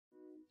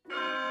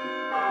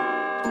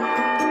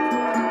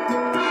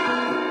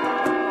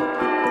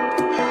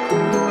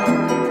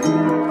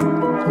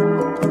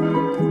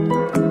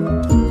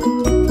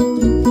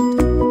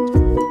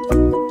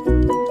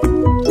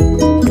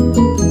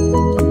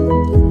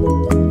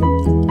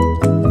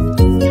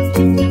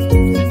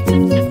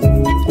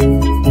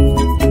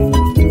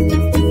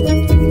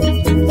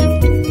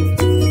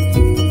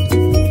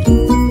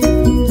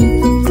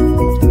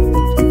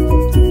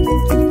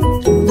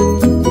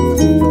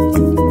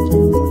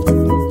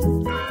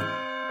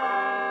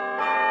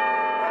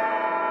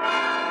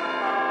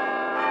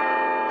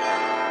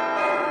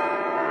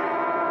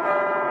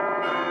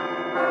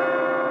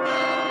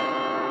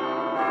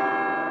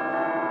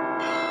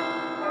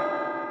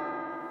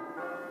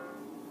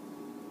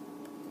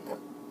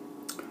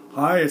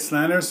Hi, it's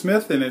Lauder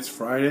Smith, and it's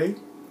Friday,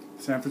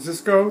 San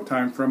Francisco.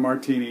 Time for a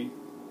martini.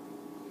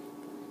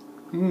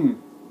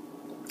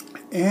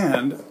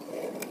 And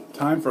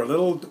time for a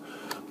little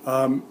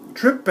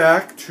trip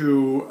back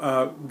to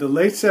the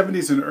late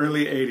 70s and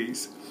early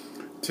 80s.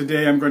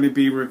 Today I'm going to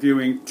be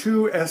reviewing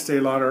two Estee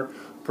Lauder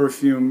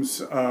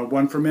perfumes,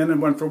 one for men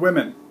and one for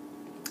women.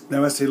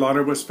 Now, Estee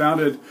Lauder was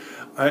founded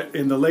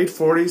in the late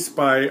 40s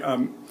by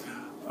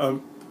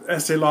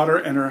Estee Lauder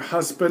and her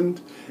husband,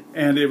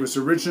 and it was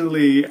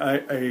originally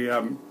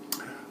a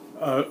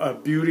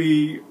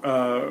beauty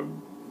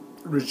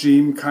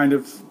regime kind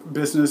of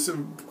business,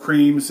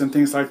 creams and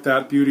things like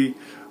that, beauty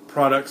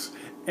products,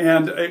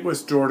 and it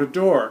was door to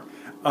door.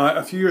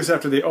 A few years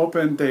after they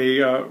opened,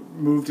 they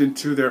moved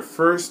into their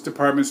first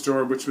department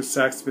store, which was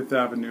Saks Fifth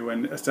Avenue,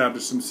 and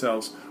established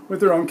themselves with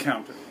their own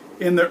counter.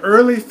 In the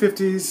early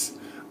 50s,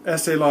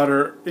 Estee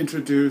Lauder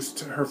introduced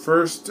her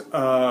first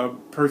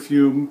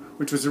perfume,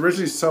 which was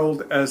originally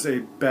sold as a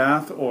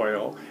bath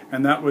oil,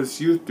 and that was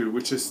Youth Dew,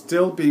 which is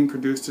still being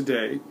produced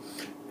today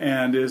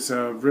and is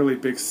a really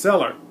big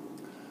seller.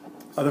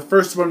 The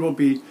first one will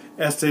be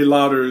Estee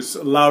Lauder's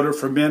Lauder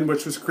for Men,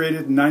 which was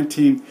created in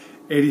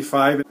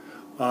 1985.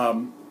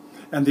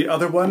 And the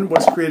other one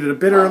was created a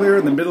bit earlier,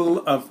 in the middle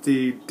of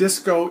the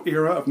disco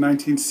era of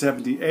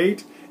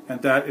 1978,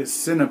 and that is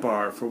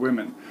Cinnabar for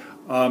women.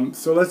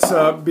 So let's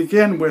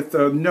begin with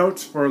the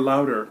notes for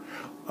Lauder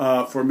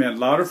for men.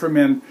 Lauder for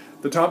men,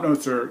 the top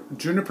notes are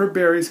juniper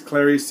berries,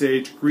 clary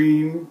sage,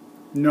 green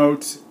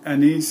notes,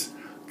 anise,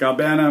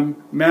 galbanum,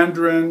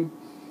 mandarin,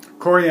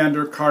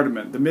 coriander,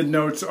 cardamom. The mid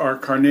notes are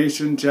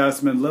carnation,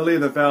 jasmine, lily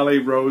of the valley,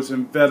 rose,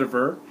 and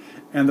vetiver.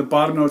 And the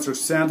bottom notes are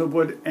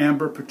sandalwood,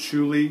 amber,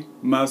 patchouli,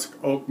 musk,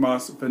 oak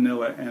moss,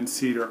 vanilla, and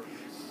cedar.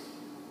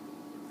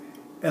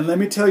 And let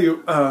me tell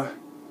you,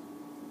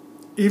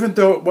 even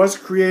though it was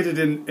created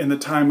in the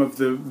time of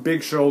the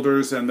big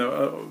shoulders and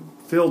the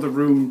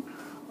fill-the-room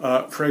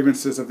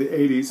fragrances of the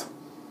 80s,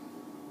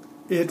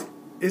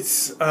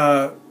 it's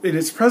in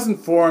its present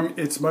form,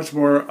 it's much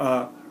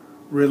more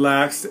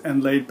relaxed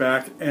and laid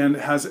back, and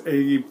has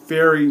a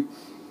very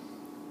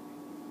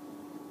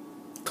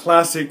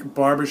classic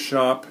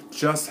barbershop,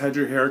 just had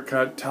your hair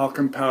cut,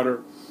 talcum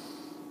powder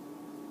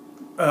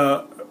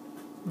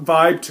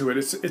vibe to it.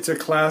 It's a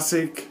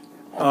classic.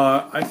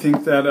 I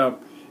think that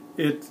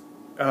it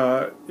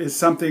is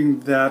something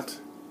that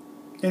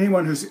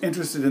anyone who's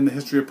interested in the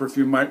history of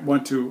perfume might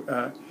want to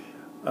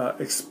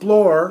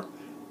explore.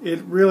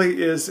 It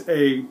really is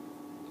a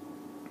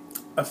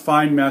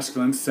fine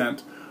masculine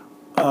scent,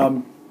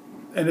 and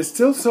it's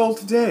still sold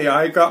today.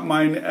 I got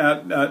mine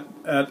at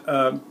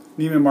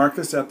Neiman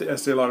Marcus at the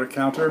Estee Lauder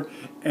counter,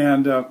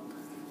 and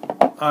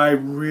I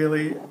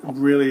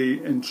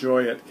really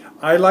enjoy it.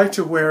 I like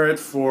to wear it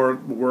for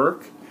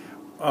work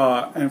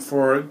and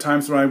for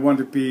times when I want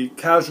to be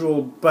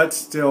casual but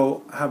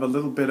still have a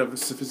little bit of a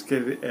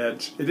sophisticated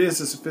edge. It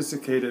is a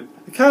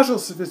casual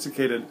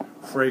sophisticated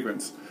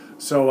fragrance.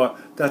 So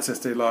that's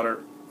Estee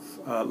Lauder,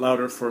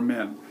 Lauder for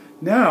men.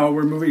 Now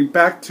we're moving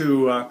back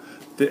to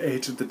the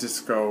age of the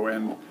disco,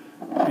 and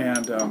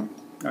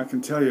I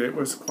can tell you it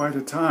was quite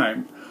a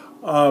time.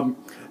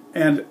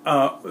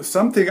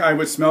 Something I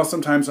would smell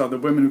sometimes on the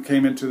women who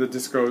came into the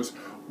discos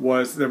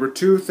was, there were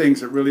two things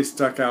that really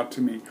stuck out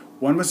to me.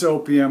 One was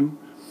opium,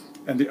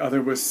 and the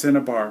other was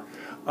Cinnabar.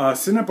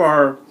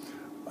 Cinnabar,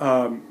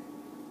 Barbara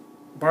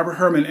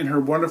Herrmann, in her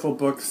wonderful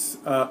books,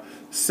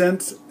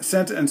 Scent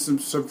and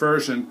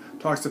Subversion,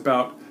 talks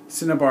about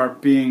Cinnabar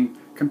being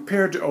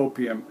compared to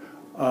opium.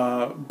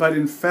 But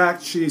in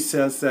fact, she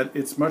says that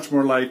it's much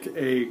more like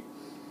a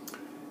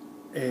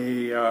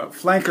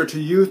flanker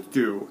to Youth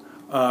Dew,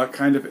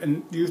 kind of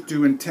Youth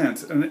Dew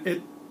intense, and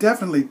it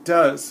definitely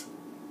does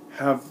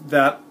have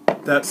that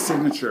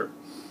signature.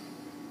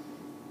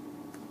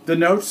 The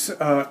notes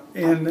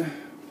in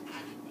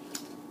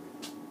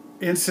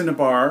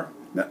Cinnabar,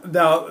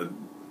 now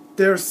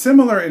they're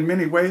similar in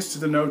many ways to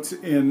the notes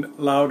in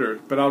Lauder,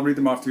 but I'll read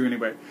them off to you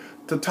anyway.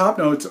 The top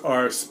notes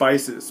are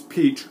spices,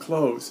 peach,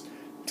 cloves,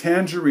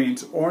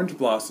 tangerines, orange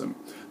blossom.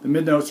 The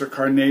mid notes are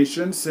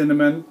carnation,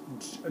 cinnamon,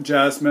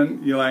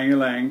 jasmine, ylang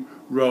ylang,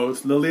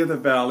 rose, lily of the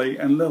valley,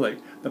 and lily.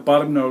 The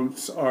bottom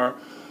notes are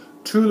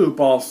tulu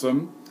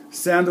balsam,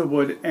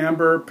 sandalwood,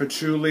 amber,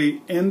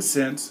 patchouli,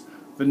 incense,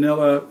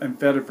 vanilla, and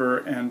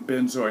vetiver, and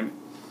benzoin.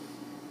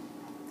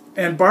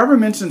 And Barbara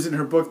mentions in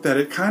her book that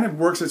it kind of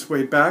works its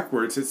way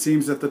backwards. It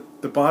seems that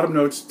the bottom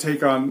notes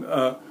take on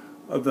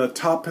the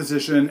top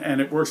position, and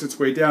it works its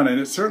way down,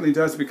 and it certainly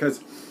does,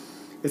 because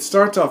it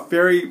starts off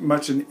very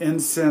much an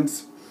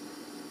incense,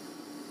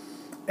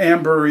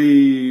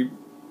 ambery,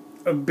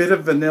 a bit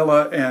of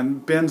vanilla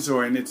and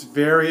benzoin. It's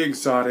very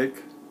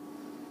exotic.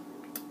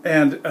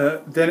 And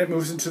then it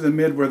moves into the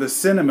mid, where the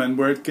cinnamon,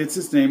 where it gets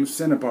its name,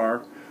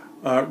 Cinnabar,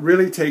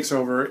 really takes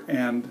over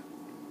and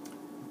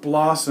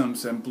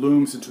blossoms and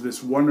blooms into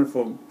this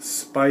wonderful,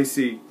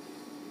 spicy,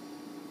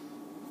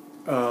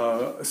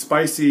 a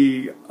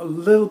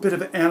little bit of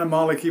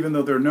animalic, even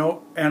though there are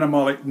no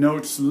animalic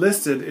notes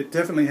listed. It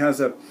definitely has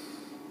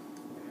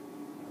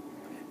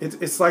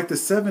it's like the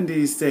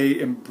 70s, they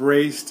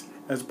embraced,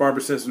 as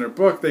Barbara says in her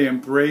book, they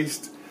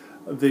embraced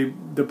the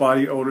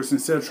body odors.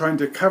 Instead of trying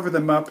to cover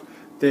them up,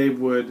 they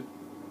would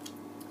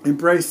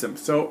embrace them.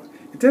 So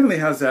it definitely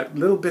has that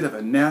little bit of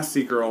a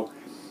nasty girl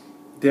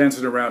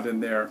dancing around in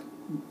there,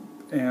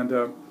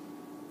 and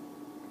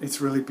it's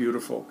really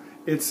beautiful.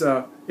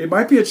 It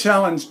might be a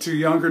challenge to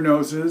younger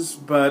noses,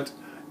 but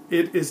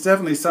it is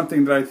definitely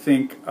something that I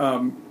think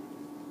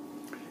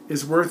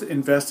is worth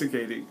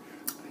investigating.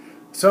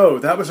 So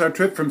that was our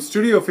trip from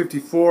Studio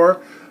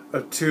 54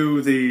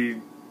 to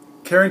the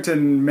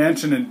Carrington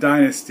Mansion and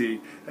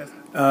Dynasty.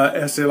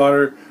 Estee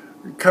Lauder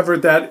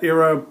covered that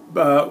era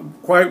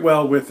quite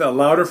well with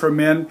Lauder for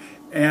Men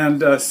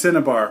and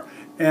Cinnabar.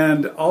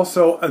 And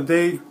also,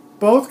 they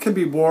both can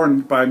be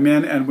worn by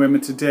men and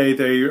women today.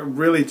 They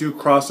really do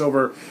cross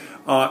over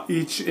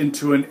each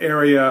into an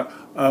area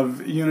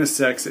of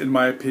unisex, in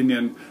my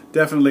opinion.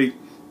 Definitely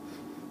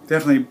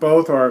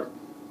both are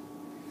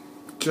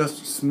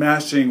just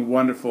smashing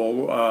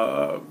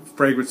wonderful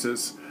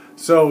fragrances.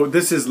 So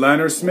this is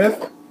Lauder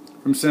Smith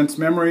from Sense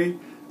Memory.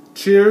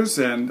 Cheers,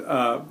 and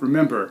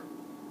remember,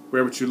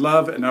 wear what you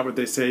love and not what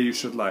they say you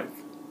should like.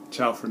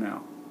 Ciao for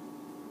now.